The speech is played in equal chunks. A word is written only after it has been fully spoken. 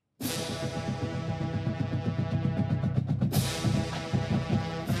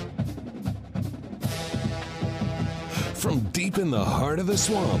From deep in the heart of the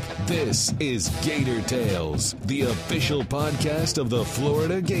swamp, this is Gator Tales, the official podcast of the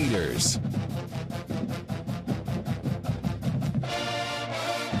Florida Gators.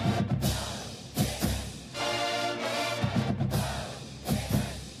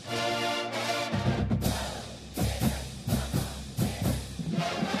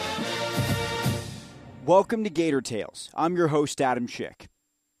 Welcome to Gator Tales. I'm your host, Adam Schick.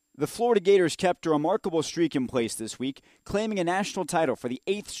 The Florida Gators kept a remarkable streak in place this week, claiming a national title for the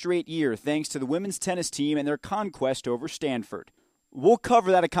 8th straight year thanks to the women's tennis team and their conquest over Stanford. We'll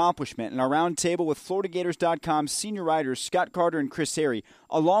cover that accomplishment in our roundtable with FloridaGators.com's senior writers Scott Carter and Chris Harry,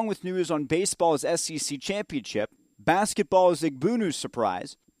 along with news on baseball's SEC championship, basketball's Igbunu's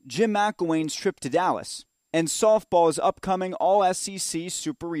surprise, Jim McElwain's trip to Dallas, and softball's upcoming All-SEC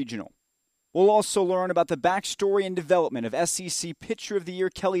Super Regional. We'll also learn about the backstory and development of SEC Pitcher of the Year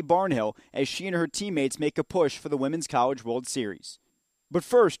Kelly Barnhill as she and her teammates make a push for the Women's College World Series. But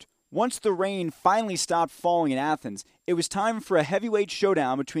first, once the rain finally stopped falling in Athens, it was time for a heavyweight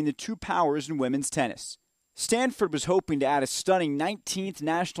showdown between the two powers in women's tennis. Stanford was hoping to add a stunning 19th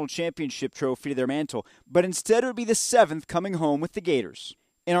national championship trophy to their mantle, but instead it would be the 7th coming home with the Gators.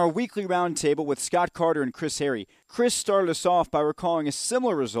 In our weekly roundtable with Scott Carter and Chris Harry, Chris started us off by recalling a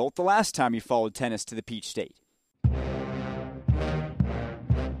similar result the last time he followed tennis to the Peach State.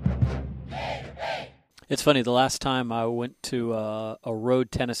 It's funny, the last time I went to a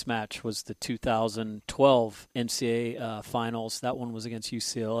road tennis match was the 2012 NCAA Finals. That one was against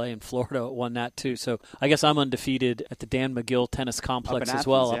UCLA, and Florida won that too. So I guess I'm undefeated at the Dan McGill Tennis Complex as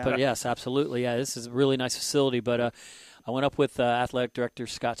well. Athens, yeah. Yes, absolutely. Yeah, this is a really nice facility, but I went up with athletic director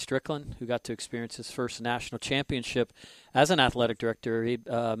Scott Strickland, who got to experience his first national championship as an athletic director.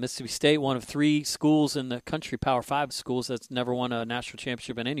 Mississippi State, one of 3 schools in the country, Power 5 schools, that's never won a national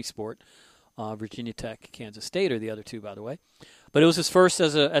championship in any sport. Virginia Tech, Kansas State are the other 2, by the way. But it was his first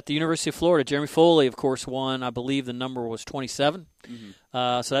at the University of Florida. Jeremy Foley, of course, won. I believe the number was 27.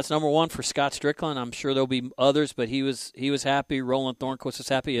 Mm-hmm. So that's number 1 for Scott Strickland. I'm sure there'll be others, but he was happy. Roland Thornquist was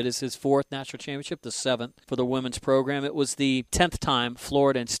happy. It is his 4th national championship, the 7th for the women's program. It was the 10th time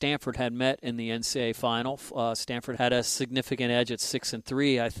Florida and Stanford had met in the NCAA final. Stanford had a significant edge at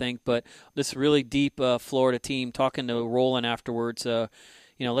 6-3, I think. But this really deep Florida team, talking to Roland afterwards,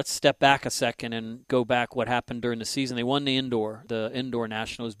 let's step back a second and go back what happened during the season. They won the indoor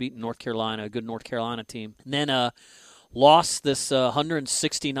nationals, beating North Carolina, a good North Carolina team. And then lost this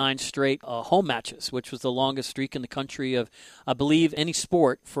 169 straight home matches, which was the longest streak in the country of, I believe, any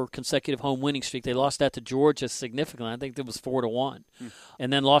sport for consecutive home winning streak. They lost that to Georgia significantly. I think it was 4-1.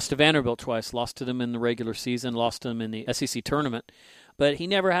 And then lost to Vanderbilt twice, lost to them in the regular season, lost to them in the SEC tournament. But he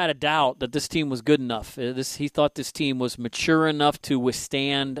never had a doubt that this team was good enough. He thought this team was mature enough to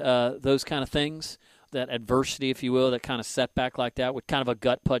withstand those kind of things, that adversity, if you will, that kind of setback like that, with kind of a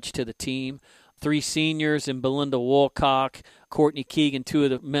gut punch to the team. 3 seniors in Belinda Woolcock, Courtney Keegan, 2 of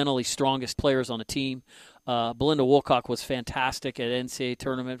the mentally strongest players on the team. Belinda Woolcock was fantastic at NCAA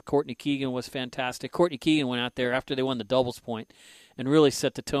tournament. Courtney Keegan was fantastic. Courtney Keegan went out there after they won the doubles point and really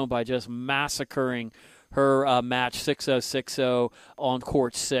set the tone by just massacring her match 6-0, 6-0 on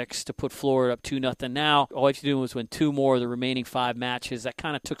court 6 to put Florida up 2-0. Now, all you have to do was win 2 more of the remaining 5 matches. That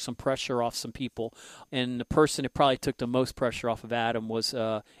kind of took some pressure off some people. And the person that probably took the most pressure off of Adam was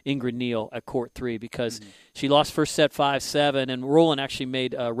Ingrid Neal at court 3, because she lost first set 5-7. And Roland actually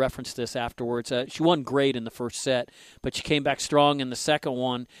made reference to this afterwards. She won great in the first set, but she came back strong in the second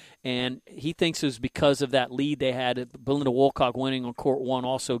one. And he thinks it was because of that lead they had. Belinda Woolcock winning on court 1,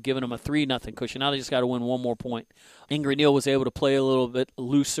 also giving them a 3-0 cushion. Now they just got to win 1 more point. Ingrid Neal was able to play a little bit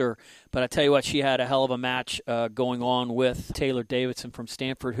looser, but I tell you what, she had a hell of a match going on with Taylor Davidson from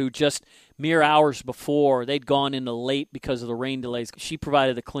Stanford, who just mere hours before, they'd gone into late because of the rain delays. She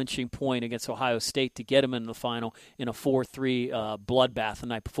provided the clinching point against Ohio State to get them in the final in a 4-3 bloodbath the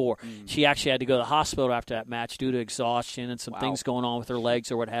night before. She actually had to go to the hospital after that match due to exhaustion and some things going on with her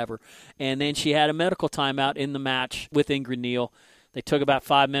legs or whatever. And then she had a medical timeout in the match with Ingrid Neal. They took about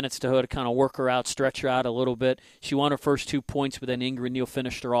 5 minutes to her to kind of work her out, stretch her out a little bit. She won her first 2 points, but then Ingrid Neal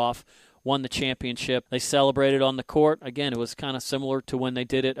finished her off, won the championship. They celebrated on the court. Again, it was kind of similar to when they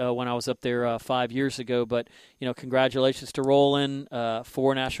did it when I was up there 5 years ago. But, congratulations to Roland.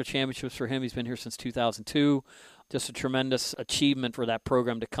 4 national championships for him. He's been here since 2002. Just a tremendous achievement for that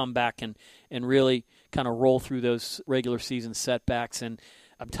program to come back and really kind of roll through those regular season setbacks. And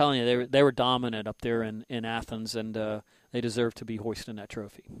I'm telling you, they were dominant up there in Athens, and they deserve to be hoisting that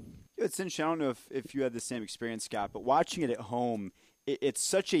trophy. It's interesting. I don't know if you had the same experience, Scott, but watching it at home, it's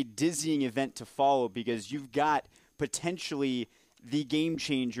such a dizzying event to follow because you've got potentially the game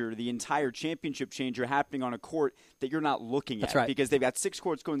changer, the entire championship changer happening on a court that you're not looking at. That's right. Because they've got 6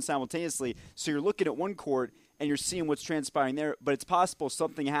 courts going simultaneously, so you're looking at one court and you're seeing what's transpiring there, but it's possible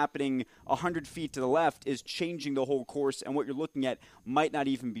something happening 100 feet to the left is changing the whole course, and what you're looking at might not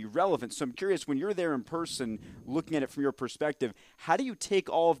even be relevant. So I'm curious, when you're there in person, looking at it from your perspective, how do you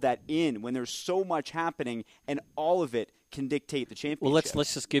take all of that in when there's so much happening and all of it can dictate the championship? Well,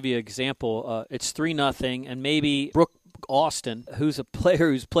 let's just give you an example. It's 3-0, and maybe Brooke Austin, who's a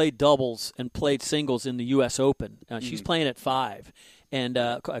player who's played doubles and played singles in the U.S. Open. She's playing at 5. And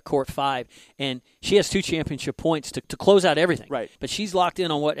court 5, and she has 2 championship points to close out everything. Right. But she's locked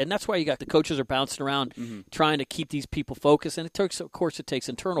in on and that's why you got the coaches are bouncing around trying to keep these people focused, and of course it takes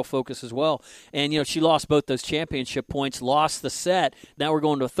internal focus as well. And she lost both those championship points, lost the set. Now we're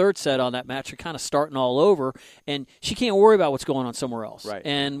going to a third set on that match. You're kind of starting all over, and she can't worry about what's going on somewhere else. Right.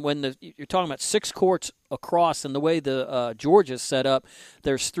 And when you're talking about 6 courts across, and the way the Georgia's set up,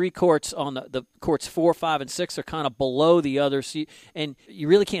 there's 3 courts on the courts 4, 5, and 6 are kind of below the others, and you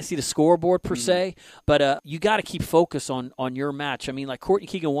really can't see the scoreboard per se, but you got to keep focus on your match. I mean, like Courtney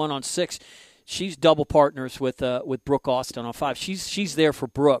Keegan won on 6. She's double partners with Brooke Austin on 5. She's there for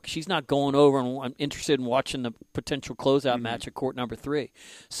Brooke. She's not going over and I'm interested in watching the potential closeout match at court number 3.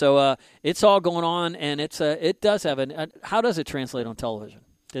 So it's all going on, and it does have how does it translate on television?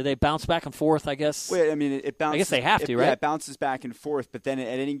 Do they bounce back and forth, I guess? Well, I mean, it bounces. I guess they have to, right? Yeah, it bounces back and forth, but then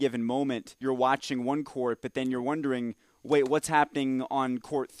at any given moment, you're watching one court, but then you're wondering, wait, what's happening on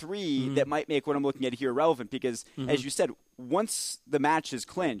court 3 that might make what I'm looking at here relevant? Because, as you said, once the match is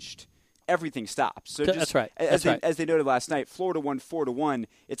clinched, everything stops. So that's right. As they noted last night, Florida won 4-1.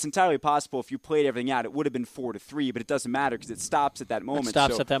 It's entirely possible if you played everything out, it would have been 4-3, but it doesn't matter because it stops at that moment. It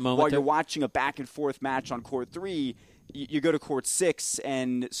stops at that moment. While you're watching a back and forth match on court 3, you go to court 6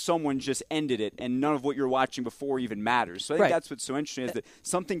 and someone just ended it, and none of what you're watching before even matters. So I think that's what's so interesting is that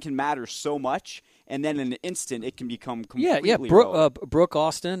something can matter so much, and then in an instant it can become completely Brooke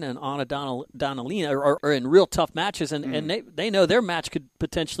Austin and Anna Donalina are in real tough matches, and they know their match could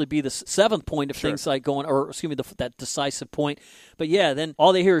potentially be the 7th point of things like going, or excuse me, that decisive point. But then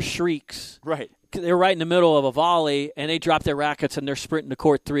all they hear is shrieks. Right. They're right in the middle of a volley, and they drop their rackets, and they're sprinting to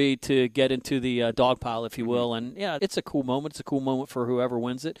court 3 to get into the dog pile, if you will. And, it's a cool moment. It's a cool moment for whoever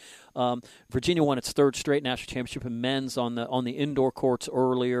wins it. Virginia won its 3rd straight national championship in men's on the indoor courts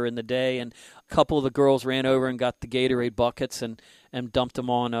earlier in the day, and a couple of the girls ran over and got the Gatorade buckets and dumped them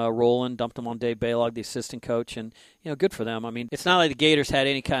on Roland, dumped them on Dave Baylog, the assistant coach, and good for them. I mean, it's not like the Gators had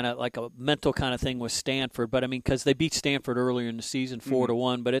any kind of like a mental kind of thing with Stanford, but I mean, because they beat Stanford earlier in the season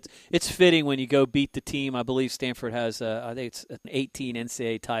 4-1, but it's fitting when you go beat the team. I believe Stanford has I think it's 18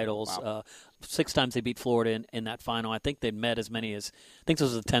 NCAA titles. Wow. 6 times they beat Florida in that final. I think they met as many as I think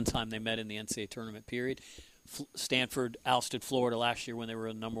this was the 10th time they met in the NCAA tournament period. Stanford ousted Florida last year when they were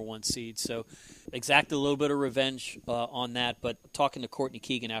a number 1 seed, so exacted a little bit of revenge on that. But talking to Courtney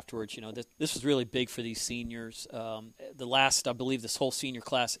Keegan afterwards, this was really big for these seniors. The last, I believe, this whole senior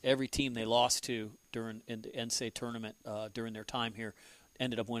class, every team they lost to in the NCAA tournament during their time here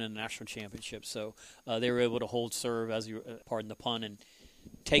ended up winning the national championship. So they were able to hold serve, as you pardon the pun, and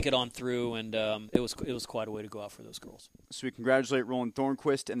take it on through, and it was quite a way to go out for those girls. So we congratulate Roland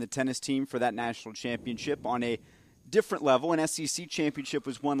Thornquist and the tennis team for that national championship. On a different level, an SEC championship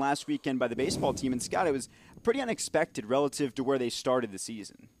was won last weekend by the baseball team, and Scott, it was pretty unexpected relative to where they started the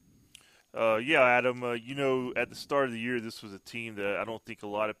season. Adam, at the start of the year, this was a team that I don't think a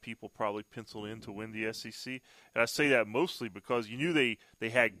lot of people probably penciled in to win the SEC. And I say that mostly because you knew they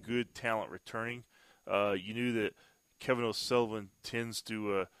had good talent returning. You knew that Kevin O'Sullivan tends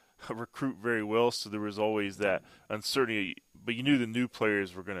to recruit very well, so there was always that uncertainty. But you knew the new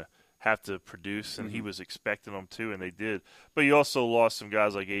players were going to have to produce, and he was expecting them to, and they did. But you also lost some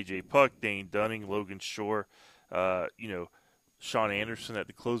guys like A.J. Puck, Dane Dunning, Logan Shore, Sean Anderson at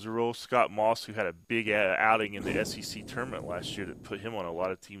the closer role, Scott Moss, who had a big outing in the SEC tournament last year that put him on a lot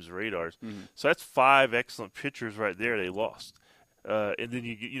of teams' radars. So that's 5 excellent pitchers right there they lost. And then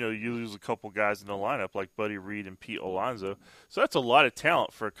you lose a couple guys in the lineup like Buddy Reed and Pete Alonso. So that's a lot of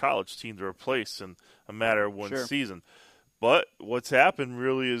talent for a college team to replace in a matter of one season. But what's happened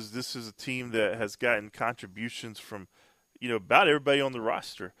really is this is a team that has gotten contributions from about everybody on the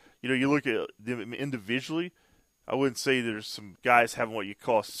roster. You look at them individually. I wouldn't say there's some guys having what you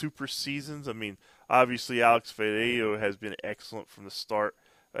call super seasons. I mean, obviously Alex Fadeo has been excellent from the start.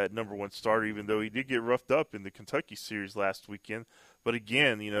 at number one starter, even though he did get roughed up in the Kentucky series last weekend. But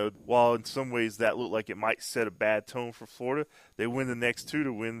again, while in some ways that looked like it might set a bad tone for Florida, they win the next two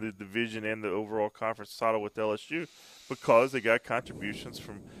to win the division and the overall conference title with LSU because they got contributions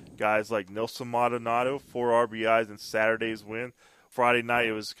from guys like Nelson Maldonado, 4 RBIs in Saturday's win. Friday night,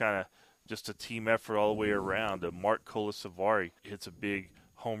 it was kind of just a team effort all the way around. Mark Colasavari hits a big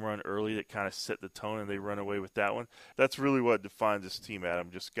home run early that kind of set the tone, and they run away with that one. That's really what defines this team, Adam,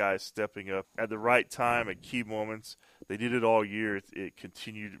 just guys stepping up at the right time at key moments. They did it all year. It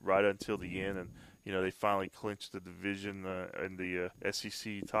continued right until the end, and they finally clinched the division and the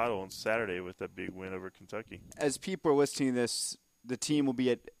SEC title on Saturday with that big win over Kentucky. As people are listening to this, the team will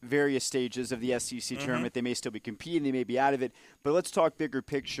be at various stages of the SEC tournament. They may still be competing. They may be out of it. But let's talk bigger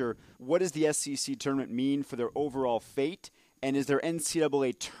picture. What does the SEC tournament mean for their overall fate? And is their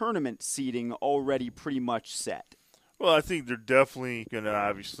NCAA tournament seeding already pretty much set? Well, I think they're definitely going to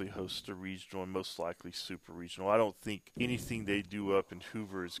obviously host a regional and most likely super regional. I don't think anything they do up in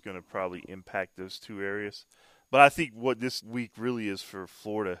Hoover is going to probably impact those two areas. But I think what this week really is for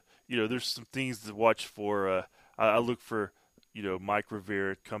Florida, there's some things to watch for. I look for, Mike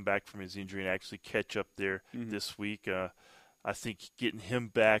Rivera come back from his injury and actually catch up there this week. I think getting him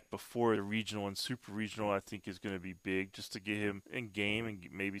back before the regional and super regional, I think, is going to be big just to get him in game and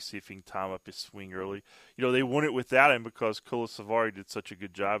maybe see if he can time up his swing early. They won it without him because Colasavari did such a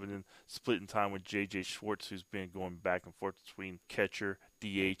good job and then splitting time with J.J. Schwartz, who's been going back and forth between catcher,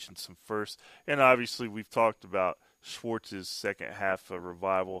 DH, and some first. And obviously we've talked about Schwartz's second half of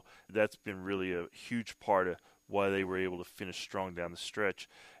revival. That's been really a huge part of why they were able to finish strong down the stretch.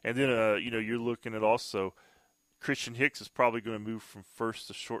 And then, you're looking at also – Christian Hicks is probably going to move from first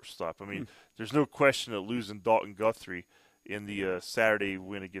to shortstop. I mean, there's no question that losing Dalton Guthrie in the Saturday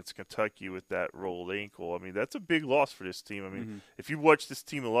win against Kentucky with that rolled ankle, I mean, that's a big loss for this team. I mean, if you watch this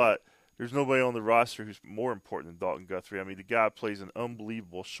team a lot, there's nobody on the roster who's more important than Dalton Guthrie. I mean, the guy plays an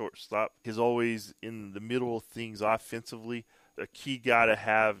unbelievable shortstop. He's always in the middle of things offensively, a key guy to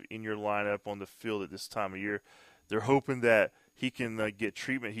have in your lineup on the field at this time of year. They're hoping that he can get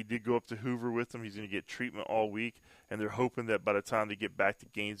treatment. He did go up to Hoover with them. He's going to get treatment all week, and they're hoping that by the time they get back to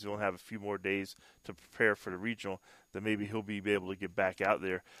Gainesville and have a few more days to prepare for the regional, that maybe he'll be able to get back out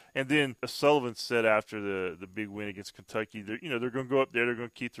there. And then Sullivan said after the big win against Kentucky, they're going to go up there. They're going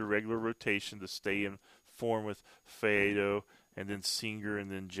to keep their regular rotation to stay in form with Faedo and then Singer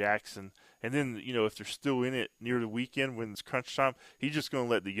and then Jackson. And then, if they're still in it near the weekend when it's crunch time, he's just going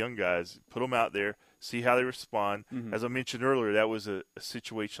to let the young guys put them out there, see how they respond. As I mentioned earlier, that was a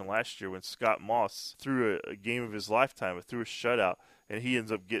situation last year when Scott Moss threw a game of his lifetime, threw a shutout, and he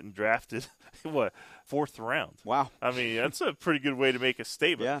ends up getting drafted, fourth round. Wow. I mean, that's a pretty good way to make a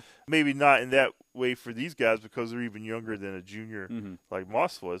statement. Yeah. Maybe not in that way for these guys because they're even younger than a junior like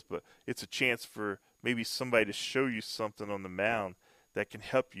Moss was, but it's a chance for maybe somebody to show you something on the mound that can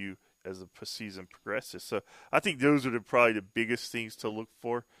help you as the season progresses. So I think those are probably the biggest things to look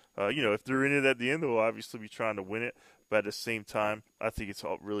for. If they're in it at the end, they'll obviously be trying to win it. But at the same time, I think it's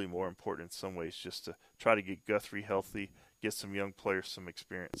really more important in some ways just to try to get Guthrie healthy, get some young players some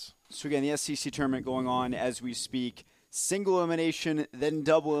experience. So again, the SEC tournament going on as we speak. Single elimination, then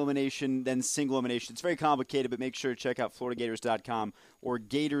double elimination, then single elimination. It's very complicated, but make sure to check out FloridaGators.com or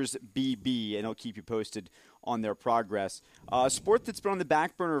GatorsBB, and it'll keep you posted on their progress. A sport that's been on the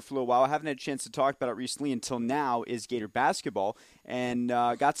back burner for a little while, I haven't had a chance to talk about it recently until now, is Gator basketball. And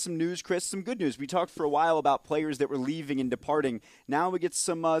got some news, Chris, some good news. We talked for a while about players that were leaving and departing. Now we get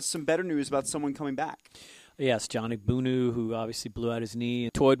some better news about someone coming back. Yes, Johnny Bunu, who obviously blew out his knee,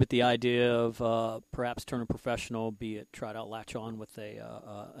 toyed with the idea of perhaps turning professional, be it try to latch on with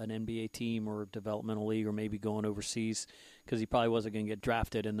an NBA team or developmental league or maybe going overseas because he probably wasn't going to get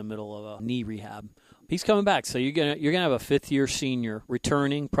drafted in the middle of a knee rehab. He's coming back, so you're gonna have a fifth-year senior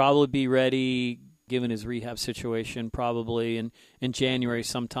returning, probably be ready given his rehab situation, probably in January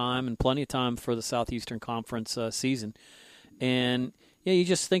sometime, and plenty of time for the Southeastern Conference season. And yeah, you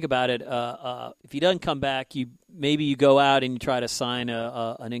just think about it. If he doesn't come back, maybe you go out and you try to sign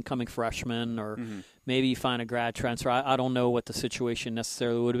an incoming freshman, or maybe you find a grad transfer. I don't know what the situation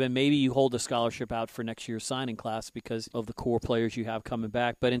necessarily would have been. Maybe you hold a scholarship out for next year's signing class because of the core players you have coming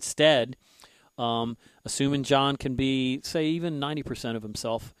back. But instead, assuming John can be, say, even 90% of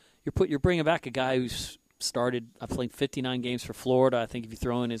himself, you're bringing back a guy who's started, I think, 59 games for Florida. I think if you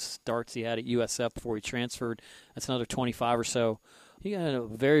throw in his starts he had at USF before he transferred, that's another 25 or so. You got a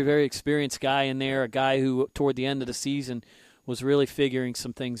very, very experienced guy in there, a guy who toward the end of the season was really figuring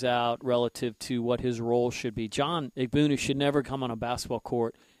some things out relative to what his role should be. John Igbunu should never come on a basketball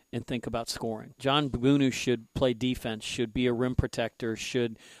court and think about scoring. John Bunu should play defense, should be a rim protector,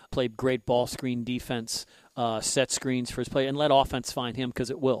 should play great ball screen defense, set screens for his play, and let offense find him because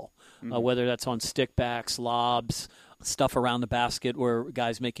it will, whether that's on stickbacks, lobs, stuff around the basket where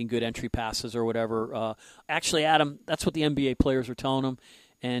guys making good entry passes or whatever. Actually, Adam, that's what the NBA players were telling him,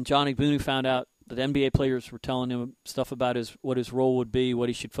 and Johnny Bunu found out that NBA players were telling him stuff about what his role would be, what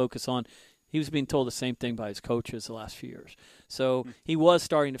he should focus on. He was being told the same thing by his coaches the last few years. So he was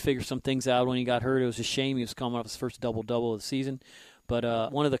starting to figure some things out when he got hurt. It was a shame. He was coming off his first double-double of the season.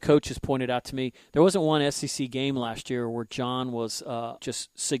 But one of the coaches pointed out to me, there wasn't one SEC game last year where John was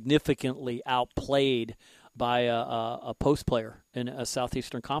just significantly outplayed by a post player in a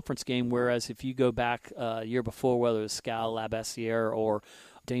Southeastern Conference game, whereas if you go back a year before, whether it was Scal Labissiere or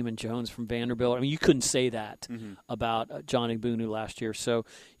Damon Jones from Vanderbilt, I mean, you couldn't say that about Johnny Bunu last year. So,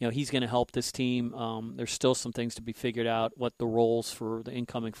 he's going to help this team. There's still some things to be figured out, what the roles for the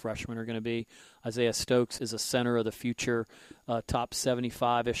incoming freshmen are going to be. Isaiah Stokes is a center of the future, top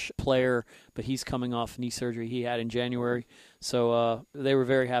 75-ish player, but he's coming off knee surgery he had in January. So they were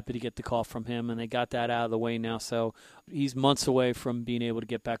very happy to get the call from him, and they got that out of the way now. So he's months away from being able to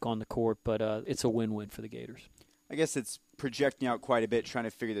get back on the court, but it's a win-win for the Gators. I guess it's projecting out quite a bit, trying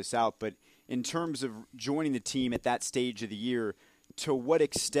to figure this out. But in terms of joining the team at that stage of the year, to what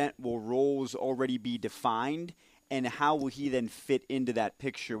extent will roles already be defined, and how will he then fit into that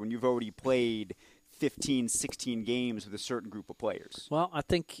picture when you've already played 15, 16 games with a certain group of players? Well, I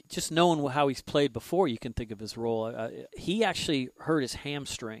think just knowing how he's played before, you can think of his role. He actually hurt his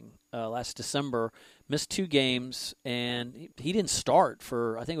hamstring last December, missed 2 games, and he didn't start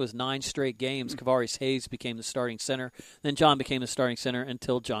for, I think it was 9 straight games. Kavarius Hayes became the starting center. Then John became the starting center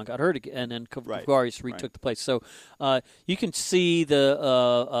until John got hurt again, and then Kavarius retook the place. So you can see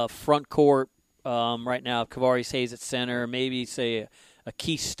the front court right now, Kavarius Hayes at center, maybe say a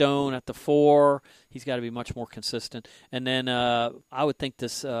Keystone at the 4. He's got to be much more consistent. And then I would think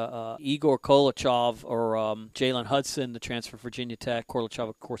this Igor Kolochov or Jalen Hudson, the transfer from Virginia Tech, Kolochov,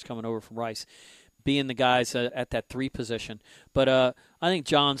 of course, coming over from Rice, being the guys at that 3 position. But I think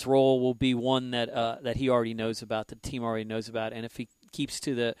John's role will be one that he already knows about, the team already knows about. And if he keeps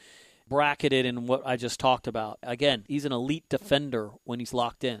to the bracketed in what I just talked about, again, he's an elite defender when he's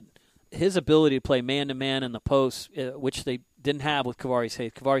locked in. His ability to play man-to-man in the post, which they didn't have with Kavarius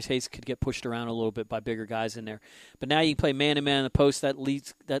Hayes. Kavarius Hayes could get pushed around a little bit by bigger guys in there. But now you can play man-to-man in the post. That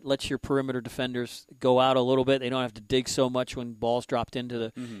lets your perimeter defenders go out a little bit. They don't have to dig so much when balls dropped into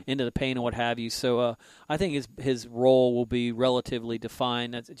the paint and what have you. So I think his role will be relatively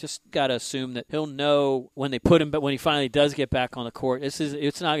defined. Just got to assume that he'll know when they put him, but when he finally does get back on the court, it's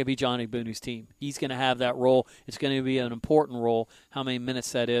not going to be Johnny Bunu's team. He's going to have that role. It's going to be an important role. How many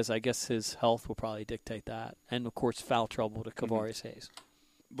minutes that is, I guess his health will probably dictate that. And, of course, foul trouble to Kavarius Hayes.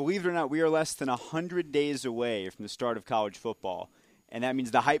 Believe it or not, we are less than 100 days away from the start of college football. And that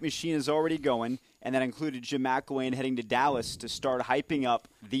means the hype machine is already going, and that included Jim McElwain heading to Dallas to start hyping up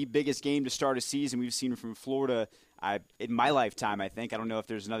the biggest game to start a season we've seen from Florida in my lifetime, I think. I don't know if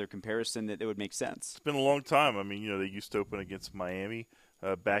there's another comparison that would make sense. It's been a long time. I mean, they used to open against Miami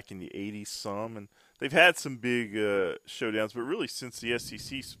back in the 80s some, and they've had some big showdowns, but really since the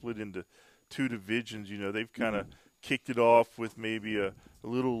SEC split into 2 divisions, they've kind of kicked it off with maybe a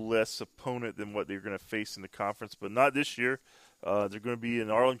little less opponent than what they're going to face in the conference, but not this year. They're going to be in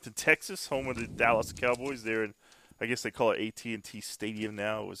Arlington, Texas, home of the Dallas Cowboys. They're in, I guess they call it AT&T Stadium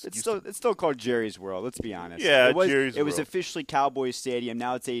now. It's still called Jerry's World, let's be honest. Yeah, Jerry's World. It was officially Cowboys Stadium.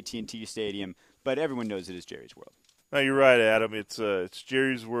 Now it's AT&T Stadium, but everyone knows it is Jerry's World. No, you're right, Adam. It's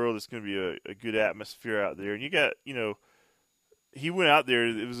Jerry's World. It's going to be a good atmosphere out there. And you got, he went out there.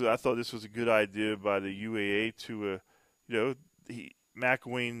 I thought this was a good idea by the UAA to,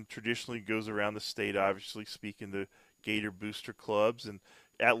 McElwain traditionally goes around the state, obviously speaking to Gator booster clubs, and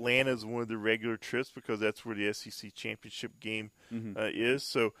Atlanta is one of the regular trips because that's where the SEC championship game is.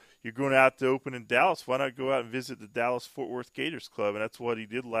 So you're going out to open in Dallas. Why not go out and visit the Dallas-Fort Worth Gators Club? And that's what he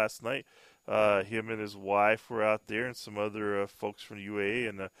did last night. Him and his wife were out there, and some other folks from the UAA.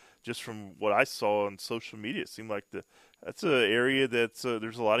 And just from what I saw on social media, it seemed like that's an area that's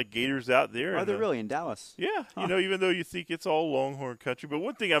there's a lot of Gators out there. Are there really in Dallas? Yeah, even though you think it's all Longhorn country. But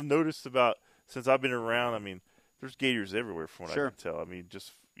one thing I've noticed about since I've been around, I mean, there's Gators everywhere from what I can tell. I mean,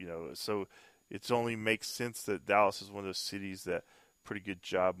 just so it only makes sense that Dallas is one of those cities that pretty good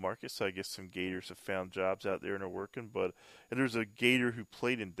job market. So I guess some Gators have found jobs out there and are working. And there's a Gator who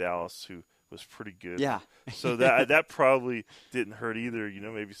played in Dallas who was pretty good. Yeah. So that probably didn't hurt either.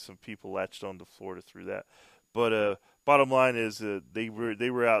 Maybe some people latched on to Florida through that. But bottom line is they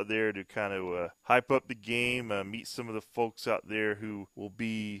were out there to kind of hype up the game, meet some of the folks out there who will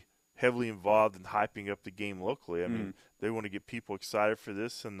be heavily involved in hyping up the game locally. I mean, they want to get people excited for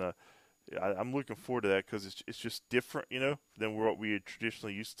this, and I'm looking forward to that because it's just different, than what we had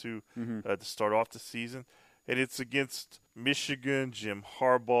traditionally used to start off the season. And it's against Michigan, Jim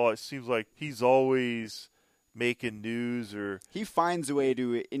Harbaugh. It seems like he's always making news, or he finds a way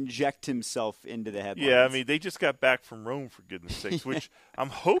to inject himself into the headlines. Yeah, I mean, they just got back from Rome, for goodness sakes, which I'm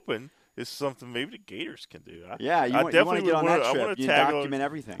hoping is something maybe the Gators can do. You want to get on that trip. You document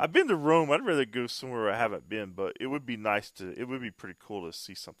everything. I've been to Rome. I'd rather go somewhere where I haven't been, but it would be it would be pretty cool to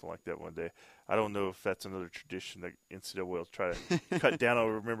see something like that one day. I don't know if that's another tradition that NCAA will try to cut down on.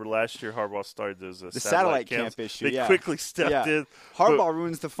 Remember last year Harbaugh started those the satellite camp issue. They quickly stepped in. Harbaugh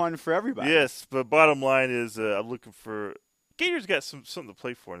ruins the fun for everybody. Yes, but bottom line is I'm looking for – Gators got something to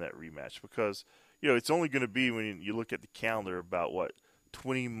play for in that rematch because, it's only going to be when you look at the calendar about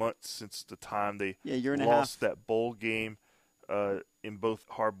 20 months since the time they lost that bowl game in both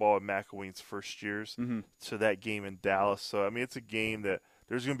Harbaugh and McElwain's first years to that game in Dallas. So, I mean, it's a game that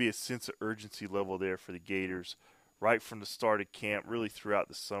there's going to be a sense of urgency level there for the Gators right from the start of camp, really throughout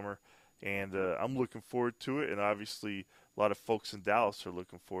the summer. And I'm looking forward to it, and obviously a lot of folks in Dallas are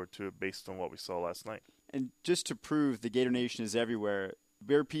looking forward to it based on what we saw last night. And just to prove the Gator Nation is everywhere,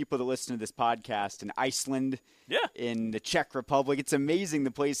 there are people that listen to this podcast in Iceland, in the Czech Republic. It's amazing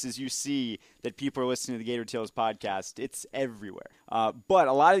the places you see that people are listening to the Gator Tales podcast. It's everywhere. But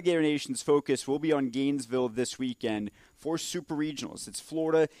a lot of the Gator Nation's focus will be on Gainesville this weekend for Super Regionals. It's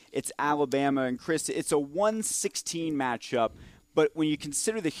Florida, it's Alabama, and Chris, it's a 1-16 matchup. But when you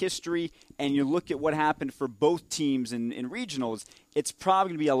consider the history and you look at what happened for both teams in regionals, it's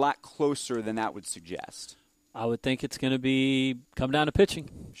probably going to be a lot closer than that would suggest. I would think it's going to come down to pitching.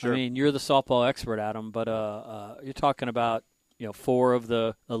 Sure. I mean, you're the softball expert, Adam, but you're talking about 4 of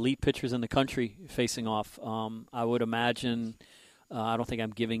the elite pitchers in the country facing off. I would imagine. I don't think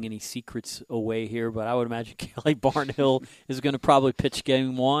I'm giving any secrets away here, but I would imagine Kelly Barnhill is going to probably pitch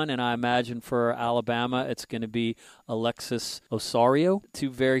game 1, and I imagine for Alabama it's going to be Alexis Osorio. 2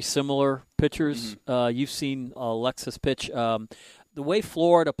 very similar pitchers. You've seen Alexis pitch. The way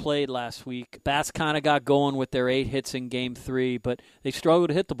Florida played last week, Bats kind of got going with their 8 hits in Game 3, but they struggled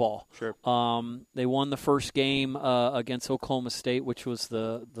to hit the ball. Sure. They won the first game against Oklahoma State, which was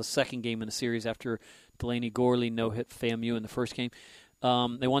the second game in the series after Delaney Gorley no-hit FAMU in the first game.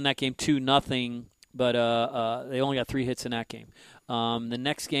 They won that game 2-0, but they only got 3 hits in that game. The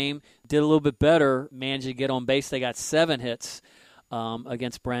next game did a little bit better, managed to get on base. They got 7 hits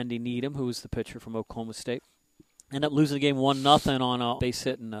against Brandy Needham, who was the pitcher from Oklahoma State. Ended up losing the game 1-0 on a base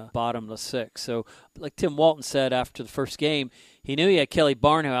hit in the bottom of the 6th. So, like Tim Walton said after the first game, he knew he had Kelly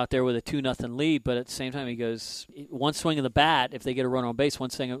Barnhill out there with a 2-0 lead, but at the same time he goes, one swing of the bat, if they get a run on base, one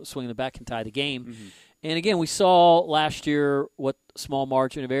swing of the bat can tie the game. And again, we saw last year what small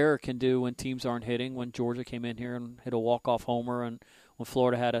margin of error can do when teams aren't hitting, when Georgia came in here and hit a walk-off homer, and when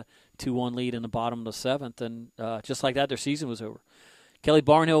Florida had a 2-1 lead in the bottom of the 7th. And just like that, their season was over. Kelly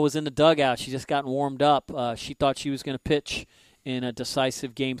Barnhill was in the dugout. She just gotten warmed up. She thought she was going to pitch in a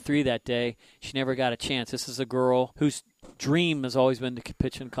decisive Game 3 that day. She never got a chance. This is a girl whose dream has always been to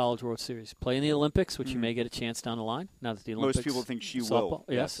pitch in College World Series. Play in the Olympics, which you may get a chance down the line. Now that the Olympics, most people think she softball, will.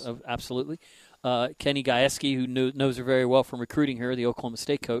 Yes, absolutely. Kenny Gajewski, who knows her very well from recruiting her, the Oklahoma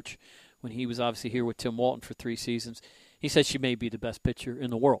State coach, when he was obviously here with Tim Walton for 3 seasons, he said she may be the best pitcher in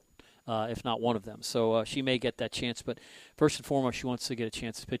the world. If not one of them. So she may get that chance. But first and foremost, she wants to get a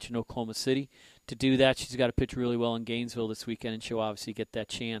chance to pitch in Oklahoma City. To do that, she's got to pitch really well in Gainesville this weekend, and she'll obviously get that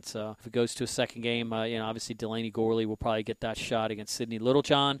chance. If it goes to a second game, obviously Delaney Gorley will probably get that shot against Sydney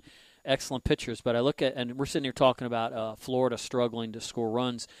Littlejohn. Excellent pitchers. But I look at, and we're sitting here talking about Florida struggling to score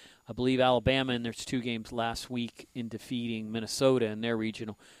runs. I believe Alabama in their 2 games last week in defeating Minnesota in their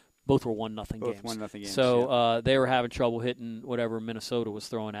regional. Both were 1-0 games. Both 1-0 games. So they were having trouble hitting whatever Minnesota was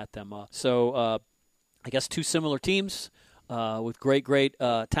throwing at them. So I guess 2 similar teams with great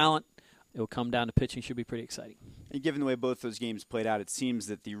talent. It will come down to pitching. Should be pretty exciting. And given the way both those games played out, it seems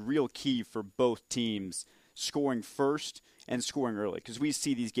that the real key for both teams scoring first and scoring early, because we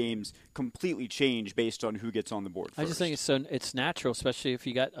see these games completely change based on who gets on the board first. I just think it's natural, especially if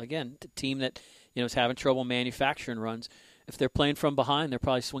you got, again, the team that is having trouble manufacturing runs. If they're playing from behind, they're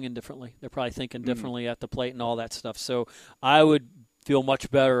probably swinging differently. They're probably thinking differently at the plate and all that stuff. So I would feel much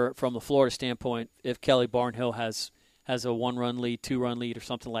better from the Florida standpoint if Kelly Barnhill has a 1-run lead, 2-run lead, or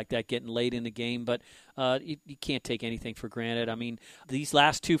something like that getting late in the game. But you can't take anything for granted. I mean, these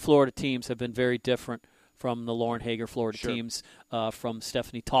last 2 Florida teams have been very different from the Lauren Hager Florida Sure. teams, from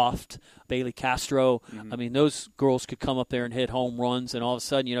Stephanie Toft, Bailey Castro. I mean, those girls could come up there and hit home runs, and all of a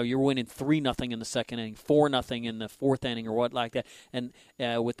sudden, you're winning 3-0 in the second inning, 4-0 in the fourth inning, or what like that. And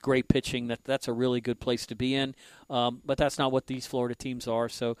with great pitching, that's a really good place to be in. But that's not what these Florida teams are,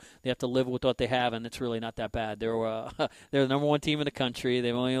 so they have to live with what they have, and it's really not that bad. They're the number one team in the country.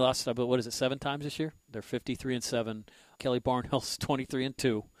 They've only lost, 7 times this year? They're 53-7. Kelly Barnhill's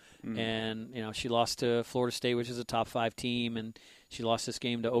 23-2. And, she lost to Florida State, which is a top 5 team, and she lost this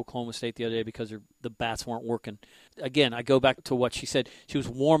game to Oklahoma State the other day because the bats weren't working. Again, I go back to what she said. She was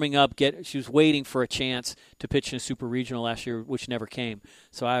warming up. She was waiting for a chance to pitch in a super regional last year, which never came.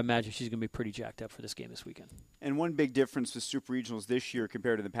 So I imagine she's going to be pretty jacked up for this game this weekend. And one big difference with super regionals this year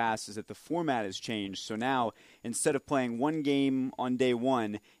compared to the past is that the format has changed. So now, instead of playing one game on day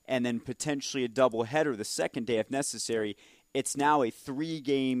one and then potentially a doubleheader the second day if necessary, it's now a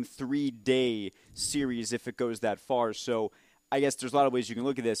 3-game, 3-day series if it goes that far. So I guess there's a lot of ways you can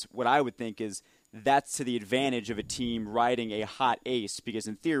look at this. What I would think is that's to the advantage of a team riding a hot ace, because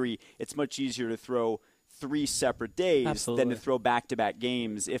in theory it's much easier to throw 3 separate days Absolutely. than to throw back-to-back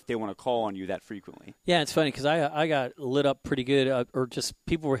games if they want to call on you that frequently. Yeah, it's funny because I got lit up pretty good, or just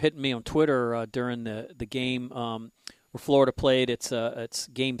people were hitting me on Twitter during the game where Florida played. It's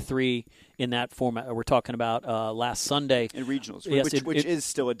Game 3 in that format we're talking about last Sunday. In regionals, Yes, which is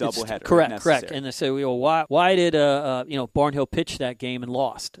still a doubleheader. Correct. And they say, why did Barnhill pitch that game and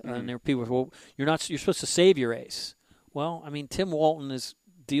lost? And there were people, well, you're supposed to save your ace. Well, I mean, Tim Walton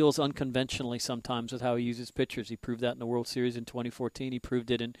deals unconventionally sometimes with how he uses pitchers. He proved that in the World Series in 2014. He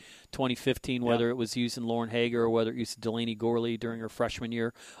proved it in 2015, whether it was using Lauren Hager or whether it used Delaney Gorley during her freshman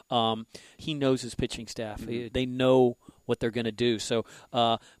year. He knows his pitching staff. They know what they're going to do. So,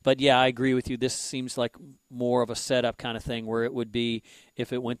 but yeah, I agree with you. This seems like more of a setup kind of thing where it would be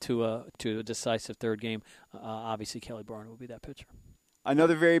if it went to a decisive third game. Obviously, Kelly Barnhill would be that pitcher.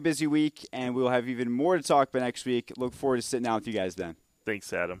 Another very busy week, and we'll have even more to talk about next week. Look forward to sitting down with you guys then.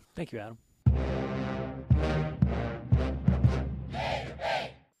 Thanks, Adam. Thank you, Adam.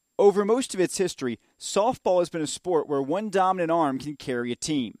 Over most of its history, softball has been a sport where one dominant arm can carry a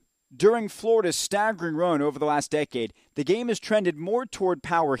team. During Florida's staggering run over the last decade, the game has trended more toward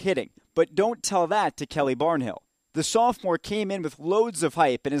power hitting, but don't tell that to Kelly Barnhill. The sophomore came in with loads of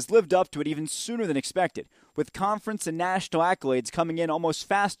hype and has lived up to it even sooner than expected, with conference and national accolades coming in almost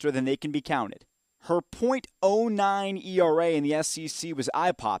faster than they can be counted. Her .09 ERA in the SEC was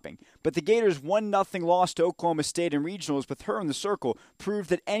eye-popping, but the Gators' 1-0 loss to Oklahoma State in regionals with her in the circle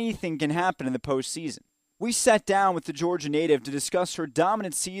proved that anything can happen in the postseason. We sat down with the Georgia native to discuss her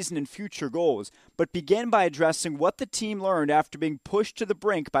dominant season and future goals, but began by addressing what the team learned after being pushed to the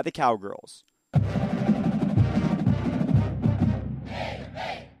brink by the Cowgirls.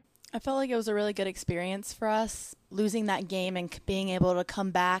 I felt like it was a really good experience for us, losing that game and being able to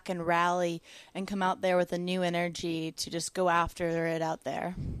come back and rally and come out there with a new energy to just go after it out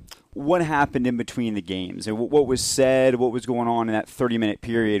there. What happened in between the games? And what was said, what was going on in that 30-minute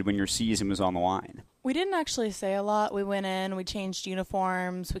period when your season was on the line? We didn't actually say a lot. We went in, we changed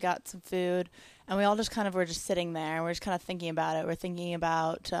uniforms, we got some food, and we all just kind of were just sitting there. We're just kind of thinking about it. We're thinking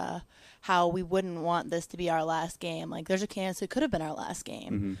about how we wouldn't want this to be our last game. Like, there's a chance it could have been our last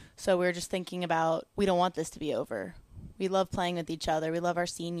game. Mm-hmm. So we were just thinking about, we don't want this to be over. We love playing with each other. We love our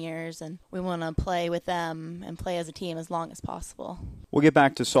seniors, and we want to play with them and play as a team as long as possible. We'll get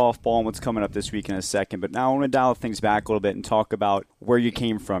back to softball and what's coming up this week in a second, but now I want to dial things back a little bit and talk about where you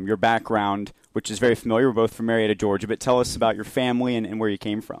came from, your background, which is very familiar. We're both from Marietta, Georgia, but tell us about your family and where you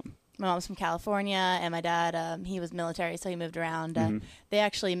came from. My mom's from California, and my dad, he was military, so he moved around. They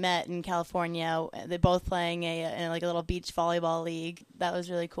actually met in California. They both playing in a little beach volleyball league. That was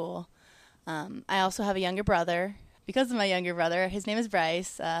really cool. I also have a younger brother. Because of my younger brother, his name is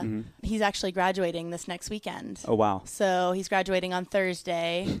Bryce. He's actually graduating this next weekend. Oh, wow. So he's graduating on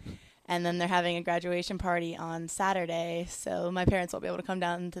Thursday, and then they're having a graduation party on Saturday. So my parents won't be able to come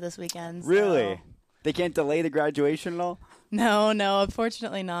down to this weekend. Really? So. They can't delay the graduation at all? No,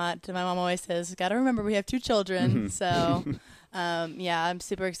 unfortunately not. My mom always says, got to remember we have 2 children. So, yeah, I'm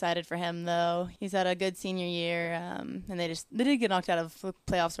super excited for him, though. He's had a good senior year, and they did get knocked out of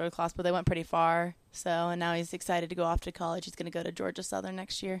playoffs road class, but they went pretty far. So, and now he's excited to go off to college. He's going to go to Georgia Southern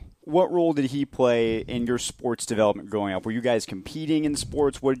next year. What role did he play in your sports development growing up? Were you guys competing in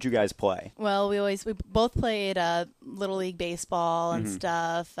sports? What did you guys play? Well, we both played Little League baseball and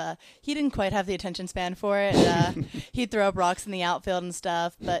stuff. He didn't quite have the attention span for it. He'd throw up rocks in the outfield and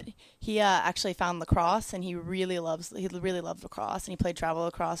stuff, but he actually found lacrosse, and he really loved lacrosse, and he played travel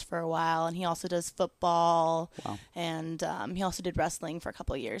lacrosse for a while, and he also does football. Wow. And he also did wrestling for a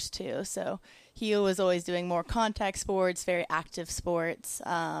couple of years too. So he was always doing more contact sports, very active sports.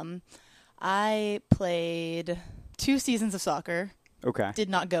 I played 2 seasons of soccer. Okay. Did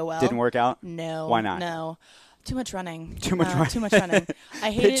not go well. Didn't work out? No. Why not? No. Too much running. Too much running. Too much running.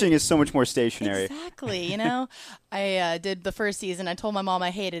 I hated Pitching is so much more stationary. Exactly. I did the first season. I told my mom I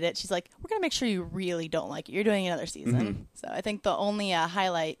hated it. She's like, we're going to make sure you really don't like it. You're doing another season. Mm-hmm. So I think the only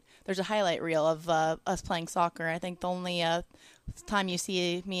there's a highlight reel of us playing soccer. I think the only time you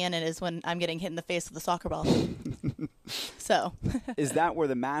see me in it is when I'm getting hit in the face with a soccer ball. So. Is that where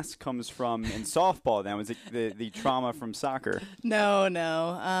the mask comes from in softball then? Was it the trauma from soccer? No.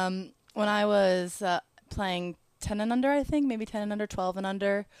 When I was playing 10 and under, I think, maybe 10 and under, 12 and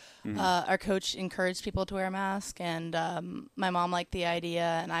under, our coach encouraged people to wear a mask, and my mom liked the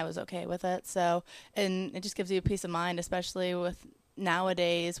idea, and I was okay with it. So, and it just gives you a peace of mind, especially with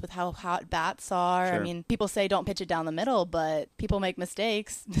nowadays with how hot bats are. Sure. I mean, people say don't pitch it down the middle, but people make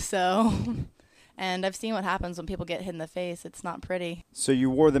mistakes. So, and I've seen what happens when people get hit in the face. It's not pretty. So you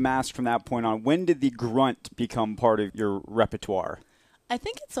wore the mask from that point on. When did the grunt become part of your repertoire? I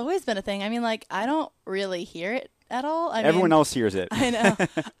think it's always been a thing. I mean, like, I don't really hear it at all. Everyone else hears it. I know.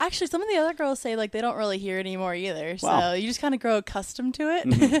 Actually, some of the other girls say, like, they don't really hear it anymore either. Wow. So you just kind of grow accustomed to it.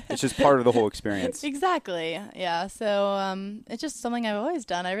 It's just part of the whole experience. Exactly. Yeah. So it's just something I've always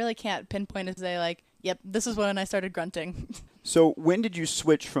done. I really can't pinpoint it to say, like, yep, this is when I started grunting. So when did you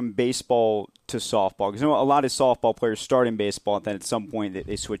switch from baseball to softball? Because a lot of softball players start in baseball, and then at some point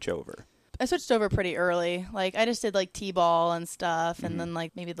they switch over. I switched over pretty early. Like, I just did, like, T-ball and stuff, and then,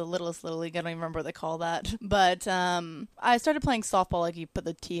 like, maybe the littlest Little League. I don't even remember what they call that. But I started playing softball, like, you put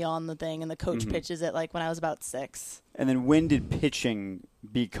the T on the thing, and the coach pitches it, like, when I was about 6. And then when did pitching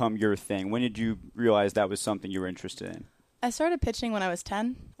become your thing? When did you realize that was something you were interested in? I started pitching when I was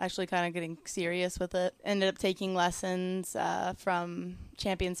 10, actually kind of getting serious with it. Ended up taking lessons from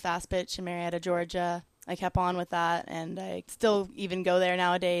Champions Fast Pitch in Marietta, Georgia. I kept on with that, and I still even go there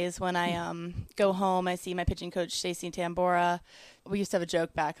nowadays. When I go home, I see my pitching coach, Stacey Tambora. We used to have a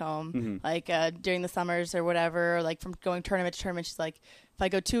joke back home, like during the summers or whatever, or like from going tournament to tournament, she's like, if I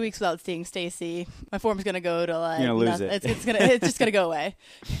go 2 weeks without seeing Stacey, my form's going to go to like, you're gonna lose it. It's just going to go away.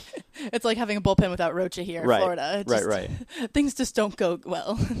 It's like having a bullpen without Rocha here in Florida. Right. Things just don't go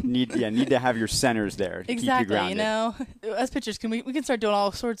well. Need to have your centers there to exactly, keep you grounded. You know, as pitchers, we can start doing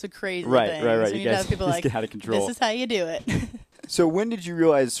all sorts of crazy things. Right. We You need to guys have people just like, get out of control. this is how you do it. So when did you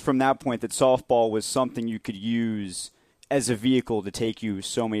realize from that point that softball was something you could use as a vehicle to take you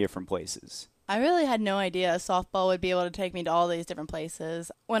so many different places? I really had no idea softball would be able to take me to all these different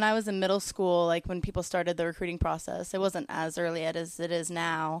places. When I was in middle school, like when people started the recruiting process, it wasn't as early as it is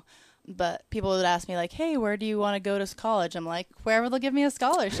now. But people would ask me, like, hey, where do you want to go to college? I'm like, wherever they'll give me a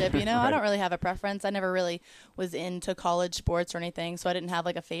scholarship. You know, Right. I don't really have a preference. I never really was into college sports or anything, so I didn't have,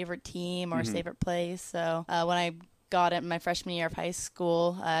 like, a favorite team or a favorite place. So when I got it in my freshman year of high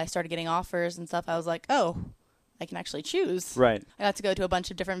school, I started getting offers and stuff. I was like, oh, I can actually choose. Right. I got to go to a bunch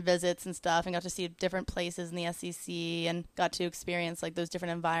of different visits and stuff and got to see different places in the SEC and got to experience like those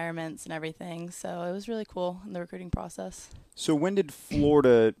different environments and everything. So it was really cool in the recruiting process. So when did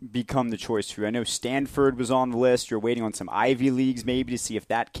Florida become the choice for you? I know Stanford was on the list. You're waiting on some Ivy Leagues maybe to see if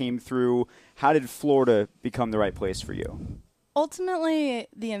that came through. How did Florida become the right place for you? Ultimately,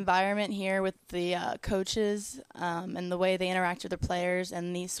 the environment here with the coaches and the way they interact with their players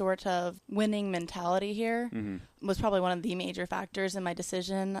and the sort of winning mentality here was probably one of the major factors in my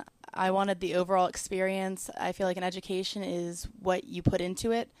decision. I wanted the overall experience. I feel like an education is what you put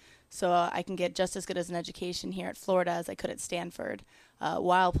into it. So I can get just as good as an education here at Florida as I could at Stanford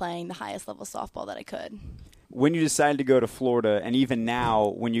while playing the highest level softball that I could. When you decided to go to Florida, and even now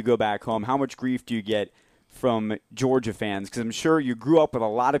when you go back home, how much grief do you get from Georgia fans? Because I'm sure you grew up with a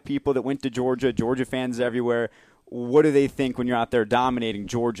lot of people that went to Georgia fans everywhere. What do they think when you're out there dominating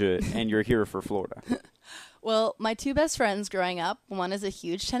Georgia and you're here for Florida? Well, my two best friends growing up, one is a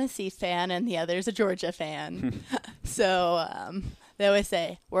huge Tennessee fan and the other is a Georgia fan. So they always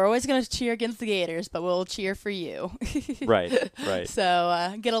say, we're always going to cheer against the Gators, but we'll cheer for you. Right.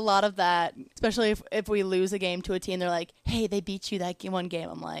 So get a lot of that, especially if we lose a game to a team. They're like, hey, they beat you that one game.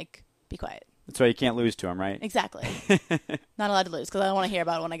 I'm like, be quiet. That's why you can't lose to them, right? Exactly. Not allowed to lose because I don't want to hear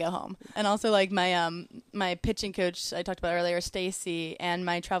about it when I go home. And also, like, my pitching coach I talked about earlier, Stacy, and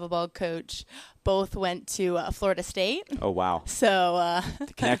my travel ball coach both went to Florida State. Oh, wow. So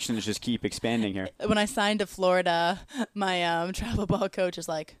The connections just keep expanding here. when I signed to Florida, my travel ball coach was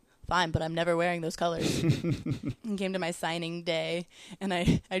like, fine, but I'm never wearing those colors. And came to my signing day, and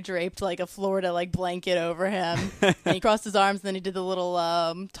I draped like a Florida like blanket over him. And he crossed his arms, and then he did the little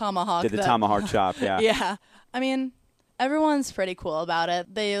tomahawk. Did the tomahawk chop, yeah. Yeah. I mean, Everyone's pretty cool about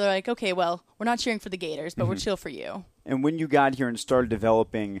it. They're like, okay, well, we're not cheering for the Gators, but we're chill for you. And when you got here and started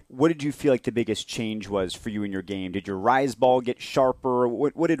developing, what did you feel like the biggest change was for you in your game? Did your rise ball get sharper?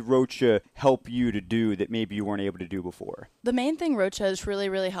 What did Rocha help you to do that maybe you weren't able to do before? The main thing Rocha has really,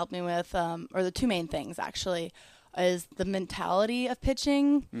 really helped me with, or the two main things actually, is the mentality of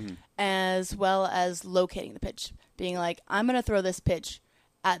pitching as well as locating the pitch. Being like, I'm going to throw this pitch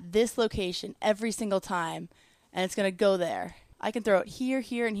at this location every single time, and it's going to go there. I can throw it here,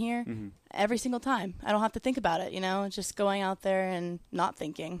 here, and here every single time. I don't have to think about it, just going out there and not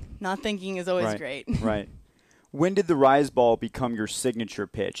thinking. Not thinking is always great. Right. When did the rise ball become your signature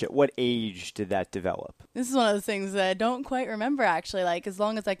pitch? At what age did that develop? This is one of those things that I don't quite remember, actually. Like, as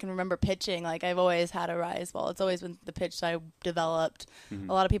long as I can remember pitching, like, I've always had a rise ball. It's always been the pitch I developed.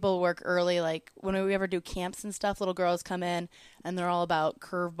 A lot of people work early. Like, when we ever do camps and stuff, little girls come in, and they're all about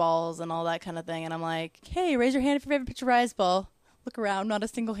curve balls and all that kind of thing. And I'm like, hey, raise your hand if your favorite pitch a rise ball. Look around, not a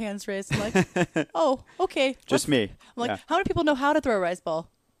single hand's raised. I'm like, oh, okay. Just me. I'm like, how many people know how to throw a rise ball?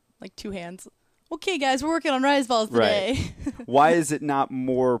 Like, 2 hands. Okay, guys, we're working on rise balls today. Right. Why is it not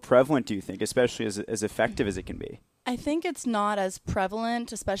more prevalent, do you think, especially as effective as it can be? I think it's not as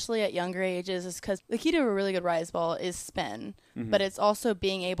prevalent, especially at younger ages, is because the key to a really good rise ball is spin, but it's also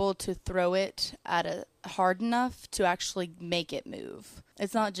being able to throw it at a hard enough to actually make it move.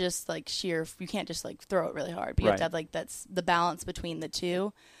 It's not just like sheer, you can't just like throw it really hard, but you have to have like that's the balance between the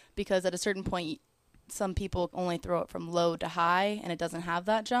two, because at a certain point, some people only throw it from low to high, and it doesn't have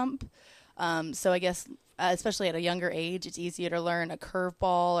that jump. So I guess, especially at a younger age, it's easier to learn a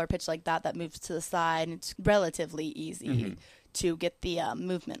curveball or pitch like that moves to the side. And it's relatively easy to get the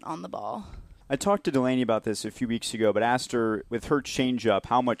movement on the ball. I talked to Delaney about this a few weeks ago, but asked her with her changeup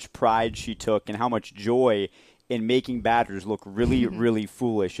how much pride she took and how much joy in making batters look really, really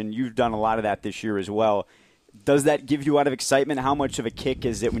foolish. And you've done a lot of that this year as well. Does that give you a lot of excitement? How much of a kick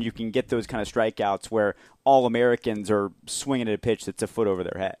is it when you can get those kind of strikeouts where all Americans are swinging at a pitch that's a foot over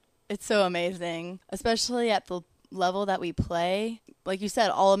their head? It's so amazing, especially at the level that we play. Like you said,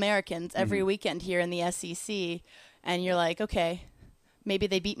 all Americans every weekend here in the SEC. And you're like, okay, maybe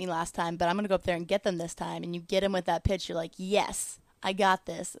they beat me last time, but I'm going to go up there and get them this time. And you get them with that pitch. You're like, yes, I got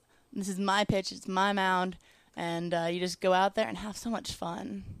this. This is my pitch. It's my mound. And you just go out there and have so much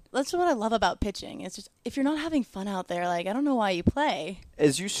fun. That's what I love about pitching. It's just, if you're not having fun out there, like, I don't know why you play.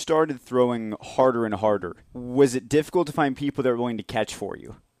 As you started throwing harder and harder, was it difficult to find people that were willing to catch for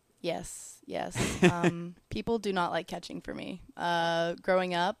you? Yes. People do not like catching for me.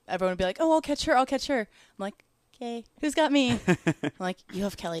 Growing up, everyone would be like, oh, I'll catch her. I'm like, okay, who's got me? I'm like, you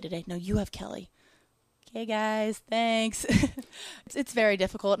have Kelly today. No, you have Kelly. Okay, guys, thanks. It's very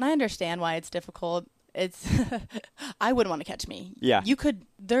difficult, and I understand why it's difficult. It's I wouldn't want to catch me. Yeah.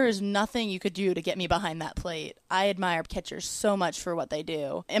 There is nothing you could do to get me behind that plate. I admire catchers so much for what they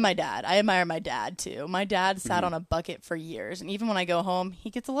do. And my dad. I admire my dad too. My dad sat on a bucket for years, and even when I go home, he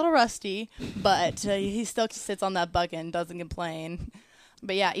gets a little rusty, but he still sits on that bucket and doesn't complain.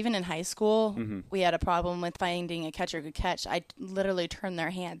 But yeah, even in high school, we had a problem with finding a catcher who could catch. I literally turned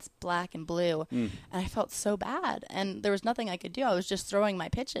their hands black and blue, and I felt so bad. And there was nothing I could do. I was just throwing my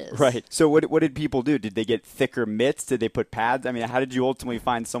pitches. Right. So what did people do? Did they get thicker mitts? Did they put pads? I mean, how did you ultimately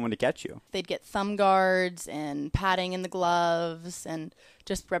find someone to catch you? They'd get thumb guards and padding in the gloves and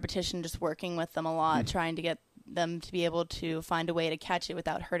just repetition, just working with them a lot, trying to get them to be able to find a way to catch it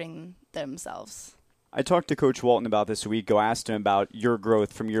without hurting themselves. I talked to Coach Walton about this a week ago, asked him about your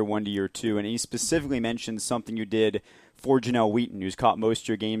growth from year 1 to year 2, and he specifically mentioned something you did for Janelle Wheaton, who's caught most of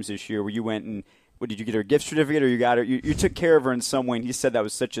your games this year, where you went and, did you get her a gift certificate, or you got her? You took care of her in some way, and he said that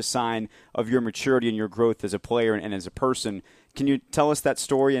was such a sign of your maturity and your growth as a player and as a person. Can you tell us that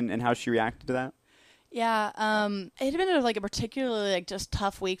story and how she reacted to that? Yeah, it had been a particularly just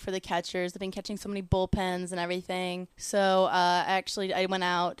tough week for the catchers. They've been catching so many bullpens and everything. So I went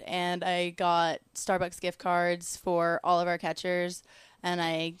out and I got Starbucks gift cards for all of our catchers, and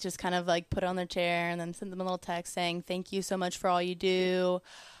I just kind of put it on their chair and then sent them a little text saying, thank you so much for all you do.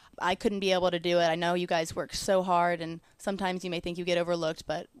 I couldn't be able to do it. I know you guys work so hard, and sometimes you may think you get overlooked,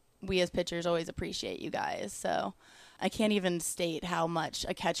 but we as pitchers always appreciate you guys. So I can't even state how much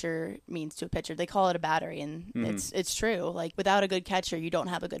a catcher means to a pitcher. They call it a battery, and it's true. Without a good catcher, you don't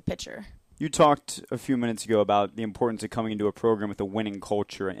have a good pitcher. You talked a few minutes ago about the importance of coming into a program with a winning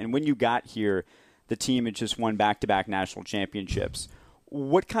culture. And when you got here, the team had just won back-to-back national championships.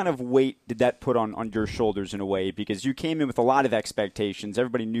 What kind of weight did that put on your shoulders in a way? Because you came in with a lot of expectations.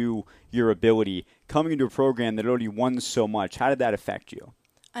 Everybody knew your ability. Coming into a program that already won so much, how did that affect you?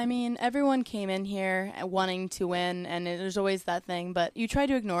 I mean, everyone came in here wanting to win, and there's always that thing, but you try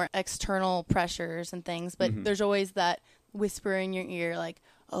to ignore external pressures and things, but there's always that whisper in your ear, like,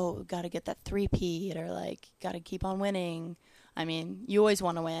 oh, got to get that 3-peat, or like, got to keep on winning. I mean, you always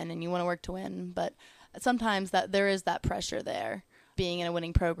want to win, and you want to work to win, but sometimes that there is that pressure there. Being in a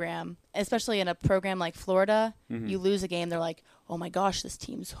winning program, especially in a program like Florida, you lose a game, they're like, oh my gosh, this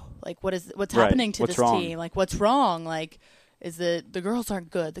team's like, what's happening to this team? Like, what's wrong? Like, is it the girls aren't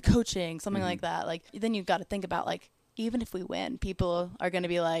good, the coaching, something like that? Like, then you've got to think about, like, even if we win, people are going to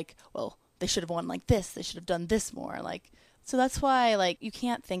be like, well, they should have won like this, they should have done this more. Like, so that's why, like, you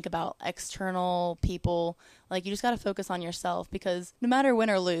can't think about external people. Like, you just got to focus on yourself, because no matter win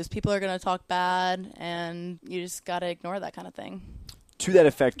or lose, people are going to talk bad, and you just got to ignore that kind of thing. To that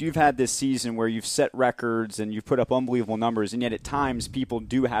effect, you've had this season where you've set records and you've put up unbelievable numbers, and yet at times people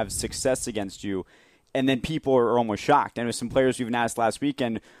do have success against you, and then people are almost shocked. I know some players we've asked last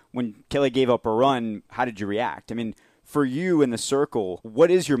weekend, when Kelly gave up a run, how did you react? I mean, for you in the circle, what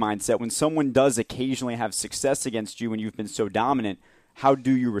is your mindset when someone does occasionally have success against you and you've been so dominant? How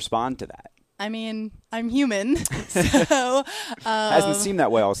do you respond to that? I mean, I'm human, so... Hasn't seemed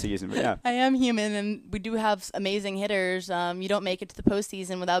that way all season, but yeah. I am human, and we do have amazing hitters. You don't make it to the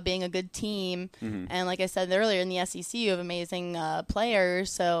postseason without being a good team. And like I said earlier, in the SEC, you have amazing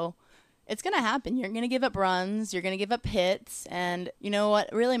players, so it's going to happen. You're going to give up runs, you're going to give up hits, and you know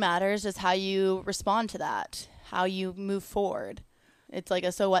what really matters is how you respond to that, how you move forward. It's like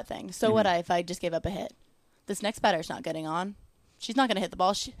a so what thing. So what if I just gave up a hit? This next batter's not getting on. She's not going to hit the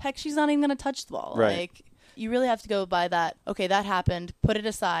ball. She's not even going to touch the ball. Right. Like, you really have to go by that, okay, that happened, put it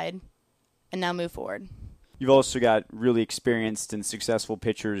aside, and now move forward. You've also got really experienced and successful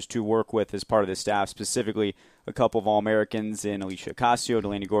pitchers to work with as part of the staff, specifically a couple of All-Americans in Alicia Ocasio,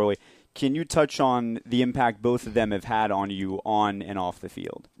 Delaney Gorley. Can you touch on the impact both of them have had on you on and off the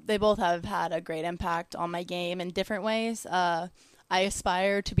field? They both have had a great impact on my game in different ways. I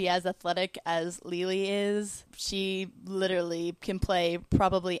aspire to be as athletic as Lily is. She literally can play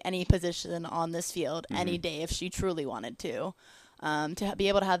probably any position on this field any day if she truly wanted to. To be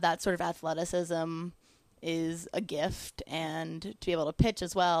able to have that sort of athleticism is a gift, and to be able to pitch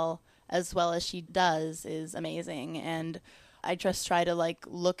as well as she does is amazing. And I just try to like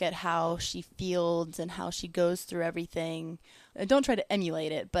look at how she fields and how she goes through everything. I don't try to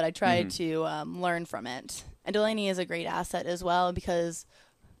emulate it, but I try to learn from it. And Delaney is a great asset as well, because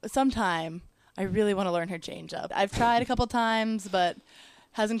sometime I really want to learn her changeup. I've tried a couple times, but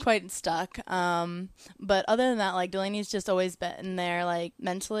hasn't quite stuck. But other than that, like, Delaney's just always been there, like,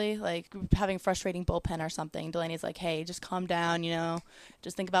 mentally, like having frustrating bullpen or something. Delaney's like, hey, just calm down, you know,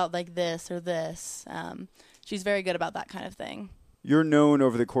 just think about like this or this. She's very good about that kind of thing. You're known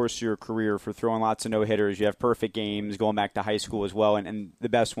over the course of your career for throwing lots of no-hitters. You have perfect games going back to high school as well. And the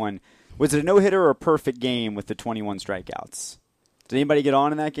best one, was it a no-hitter or a perfect game with the 21 strikeouts? Did anybody get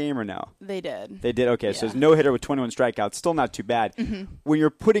on in that game or no? They did. They did? Okay, yeah. So it's no-hitter with 21 strikeouts. Still not too bad. When you're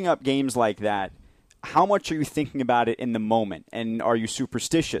putting up games like that, how much are you thinking about it in the moment? And are you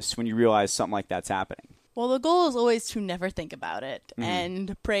superstitious when you realize something like that's happening? Well, the goal is always to never think about it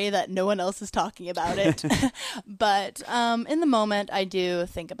and pray that no one else is talking about it. But in the moment, I do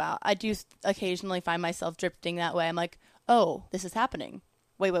occasionally find myself drifting that way. I'm like, oh, this is happening.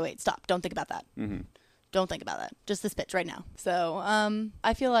 Wait, stop. Don't think about that. Don't think about that. Just this pitch right now. So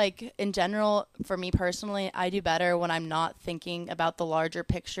I feel like in general, for me personally, I do better when I'm not thinking about the larger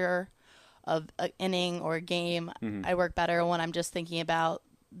picture of an inning or a game. I work better when I'm just thinking about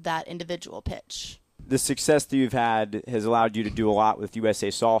that individual pitch. The success that you've had has allowed you to do a lot with USA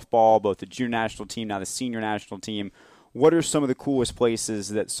Softball, both the junior national team, now the senior national team. What are some of the coolest places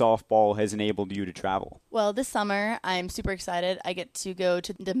that softball has enabled you to travel? Well, this summer, I'm super excited. I get to go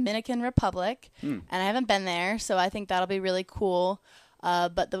to the Dominican Republic, and I haven't been there, so I think that'll be really cool.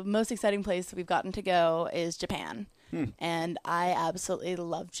 But the most exciting place we've gotten to go is Japan. And I absolutely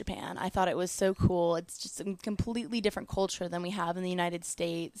love Japan. I thought it was so cool. It's just a completely different culture than we have in the United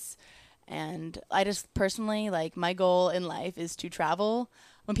States. And I just personally, like, my goal in life is to travel.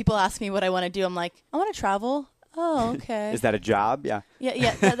 When people ask me what I want to do, I'm like, I want to travel. Oh, okay. Is that a job? Yeah.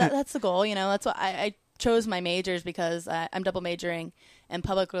 Yeah, that's the goal. You know, that's why I chose my majors, because I'm double majoring in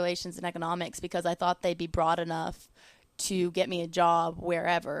public relations and economics, because I thought they'd be broad enough to get me a job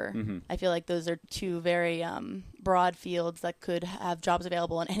wherever. I feel like those are two very broad fields that could have jobs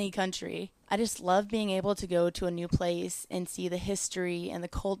available in any country. I just love being able to go to a new place and see the history and the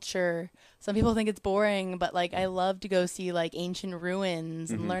culture. Some people think it's boring, but like I love to go see like ancient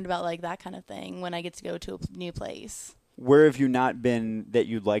ruins and learn about like that kind of thing when I get to go to a new place. Where have you not been that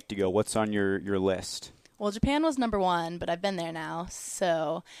you'd like to go? What's on your list? Well, Japan was number 1, but I've been there now.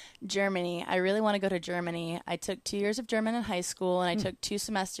 So Germany, I really want to go to Germany. I took 2 years of German in high school, and I took 2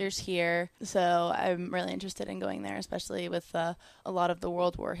 semesters here. So I'm really interested in going there, especially with a lot of the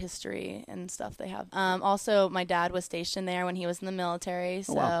World War history and stuff they have. Also, my dad was stationed there when he was in the military.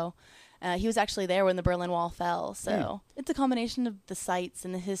 So. Oh, wow. He was actually there when the Berlin Wall fell. So it's a combination of the sights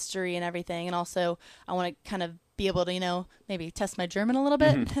and the history and everything. And also, I want to kind of be able to, maybe test my German a little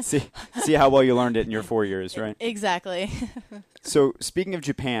bit. See how well you learned it in your 4 years, right? Exactly. So speaking of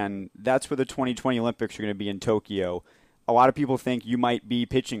Japan, that's where the 2020 Olympics are going to be in Tokyo. A lot of people think you might be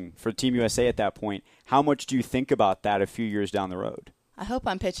pitching for Team USA at that point. How much do you think about that a few years down the road? I hope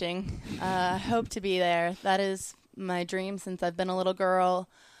I'm pitching. I hope to be there. That is my dream since I've been a little girl.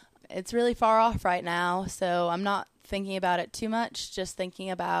 It's really far off right now, so I'm not thinking about it too much. Just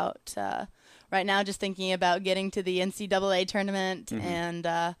thinking about right now, just thinking about getting to the NCAA tournament. And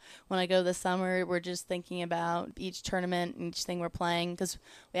when I go this summer, we're just thinking about each tournament and each thing we're playing because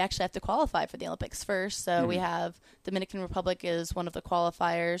we actually have to qualify for the Olympics first. So we have Dominican Republic is one of the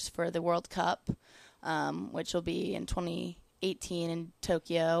qualifiers for the World Cup, which will be in 2018 in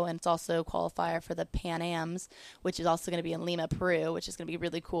Tokyo, and it's also a qualifier for the Pan Ams, which is also going to be in Lima, Peru, which is going to be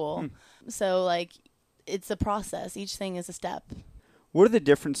really cool. So, it's a process. Each thing is a step. What are the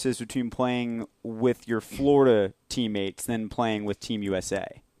differences between playing with your Florida teammates than playing with Team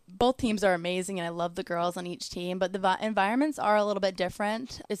USA? Both teams are amazing, and I love the girls on each team, but the environments are a little bit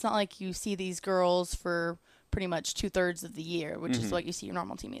different. It's not like you see these girls for pretty much 2/3 of the year, which is what you see your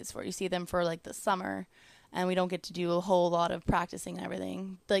normal teammates for. You see them for, the summer. And we don't get to do a whole lot of practicing and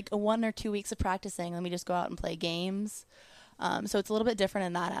everything. 1 or 2 weeks of practicing, and then we just go out and play games. So it's a little bit different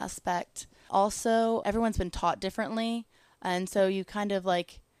in that aspect. Also, everyone's been taught differently. And so you kind of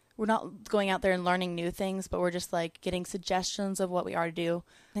we're not going out there and learning new things, but we're just getting suggestions of what we are to do.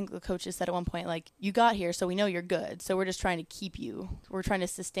 I think the coaches said at one point, you got here, so we know you're good. So we're just trying to keep you. We're trying to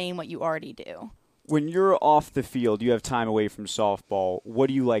sustain what you already do. When you're off the field, you have time away from softball. What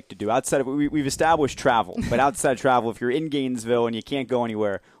do you like to do? Outside of we've established travel, but outside travel, if you're in Gainesville and you can't go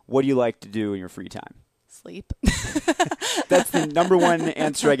anywhere, what do you like to do in your free time? Sleep. That's the number one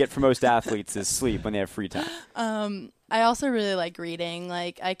answer I get from most athletes is sleep when they have free time. I also really like reading.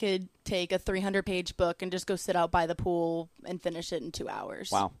 I could take a 300-page book and just go sit out by the pool and finish it in 2 hours.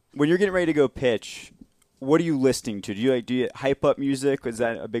 Wow. When you're getting ready to go pitch, what are you listening to? Do you hype up music? Is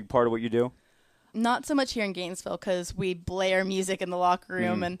that a big part of what you do? Not so much here in Gainesville because we blare music in the locker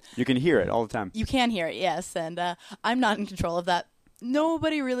room. And you can hear it all the time. You can hear it, yes. And I'm not in control of that.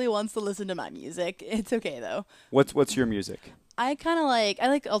 Nobody really wants to listen to my music. It's okay, though. What's your music? I kind of I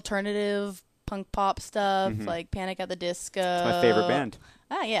like alternative punk pop stuff, like Panic at the Disco. It's my favorite band.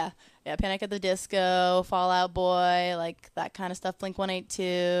 Yeah, Panic at the Disco, Fall Out Boy, that kind of stuff,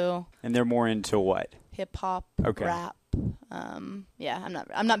 Blink-182. And they're more into what? Hip-hop, okay. Rap. I'm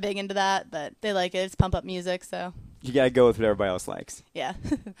not big into that, but they like it. It's pump up music, so you gotta go with what everybody else likes. Yeah.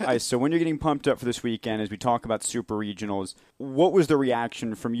 All right, so when you're getting pumped up for this weekend, as we talk about Super Regionals, what was the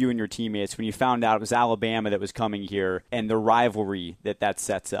reaction from you and your teammates when you found out it was Alabama that was coming here and the rivalry that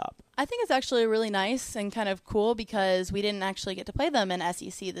sets up? I think it's actually really nice and kind of cool because we didn't actually get to play them in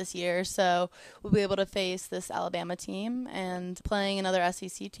SEC this year, so we'll be able to face this Alabama team, and playing another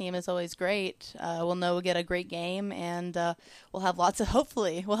SEC team is always great. We'll know we'll get a great game, and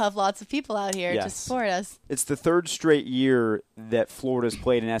hopefully we'll have lots of people out here to support us. It's the third straight year that Florida's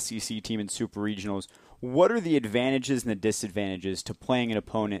played an SEC team in Super Regionals. What are the advantages and the disadvantages to playing an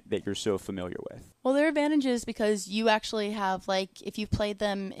opponent that you're so familiar with? Well, there are advantages because you actually have, if you've played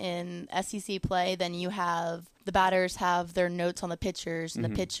them in SEC play, then you have the batters have their notes on the pitchers, and the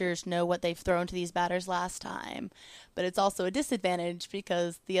pitchers know what they've thrown to these batters last time. But it's also a disadvantage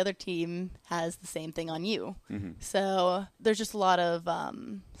because the other team has the same thing on you. So there's just a lot of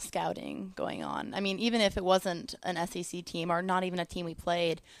scouting going on. I mean, even if it wasn't an SEC team or not even a team we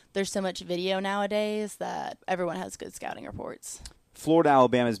played, there's so much video nowadays that everyone has good scouting reports.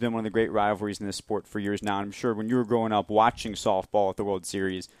 Florida-Alabama has been one of the great rivalries in this sport for years now. I'm sure when you were growing up watching softball at the World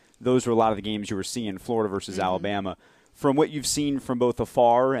Series, those were a lot of the games you were seeing, Florida versus Alabama. From what you've seen from both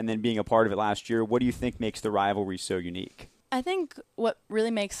afar and then being a part of it last year, what do you think makes the rivalry so unique? I think what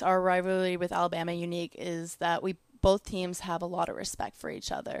really makes our rivalry with Alabama unique is that both teams have a lot of respect for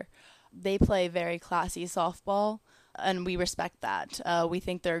each other. They play very classy softball, and we respect that. We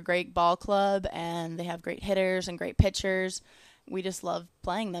think they're a great ball club, and they have great hitters and great pitchers. We just love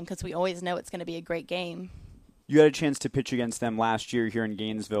playing them because we always know it's going to be a great game. You had a chance to pitch against them last year here in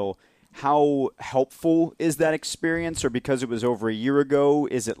Gainesville. How helpful is that experience, or because it was over a year ago,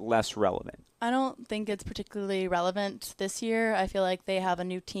 is it less relevant? I don't think it's particularly relevant this year. I feel like they have a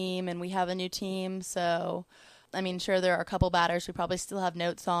new team and we have a new team. So, I mean, sure, there are a couple batters we probably still have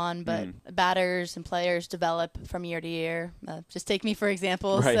notes on, but batters and players develop from year to year. Just take me for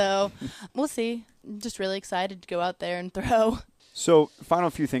example. Right. So we'll see. I'm just really excited to go out there and throw. So, final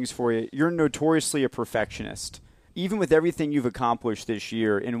few things for you. You're notoriously a perfectionist. Even with everything you've accomplished this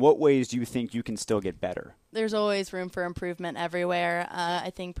year, in what ways do you think you can still get better? There's always room for improvement everywhere.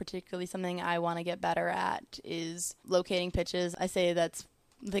 I think particularly something I want to get better at is locating pitches. I say that's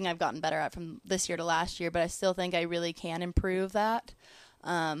the thing I've gotten better at from this year to last year, but I still think I really can improve that.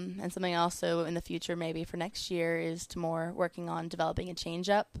 And something also in the future maybe for next year is to more working on developing a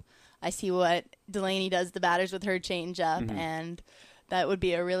changeup. I see what Delaney does to the batters with her changeup, and that would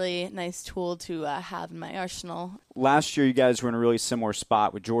be a really nice tool to have in my arsenal. Last year, you guys were in a really similar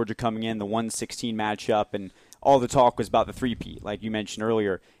spot with Georgia coming in, the 1-16 matchup, and all the talk was about the three-peat, like you mentioned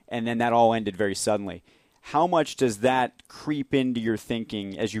earlier, and then that all ended very suddenly. How much does that creep into your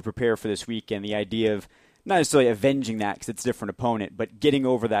thinking as you prepare for this weekend, the idea of not necessarily avenging that because it's a different opponent, but getting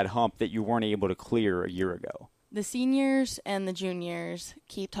over that hump that you weren't able to clear a year ago? The seniors and the juniors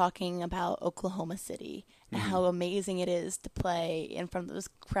keep talking about Oklahoma City and how amazing it is to play in front of those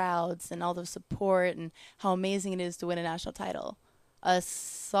crowds and all the support and how amazing it is to win a national title. Us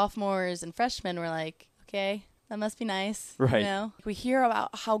sophomores and freshmen were like, okay, that must be nice. Right. You know? We hear about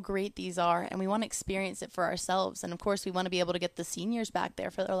how great these are and we want to experience it for ourselves. And of course, we want to be able to get the seniors back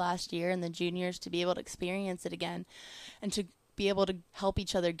there for their last year and the juniors to be able to experience it again and to be able to help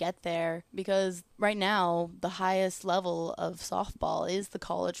each other get there, because right now the highest level of softball is the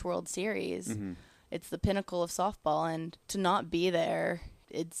College World Series. It's the pinnacle of softball, and to not be there,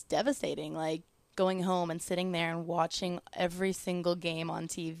 it's devastating. Like going home and sitting there and watching every single game on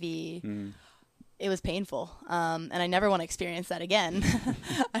TV, it was painful, and I never want to experience that again.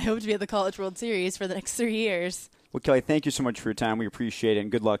 I hope to be at the College World Series for the next 3 years. Well, Kelly, thank you so much for your time. We appreciate it,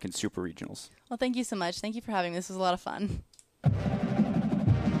 and good luck in Super Regionals. Well, thank you so much. Thank you for having me. This was a lot of fun.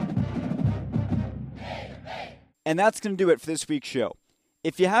 And that's going to do it for this week's show.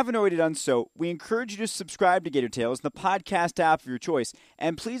 If you haven't already done so, we encourage you to subscribe to Gator Tales in the podcast app of your choice,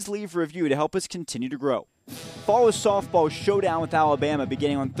 and please leave a review to help us continue to grow. Follow Softball Showdown with Alabama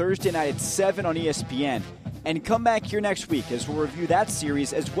beginning on Thursday night at 7 on ESPN, and come back here next week as we'll review that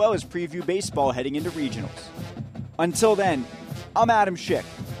series as well as preview baseball heading into regionals. Until then, I'm Adam Schick,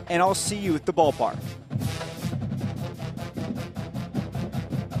 and I'll see you at the ballpark.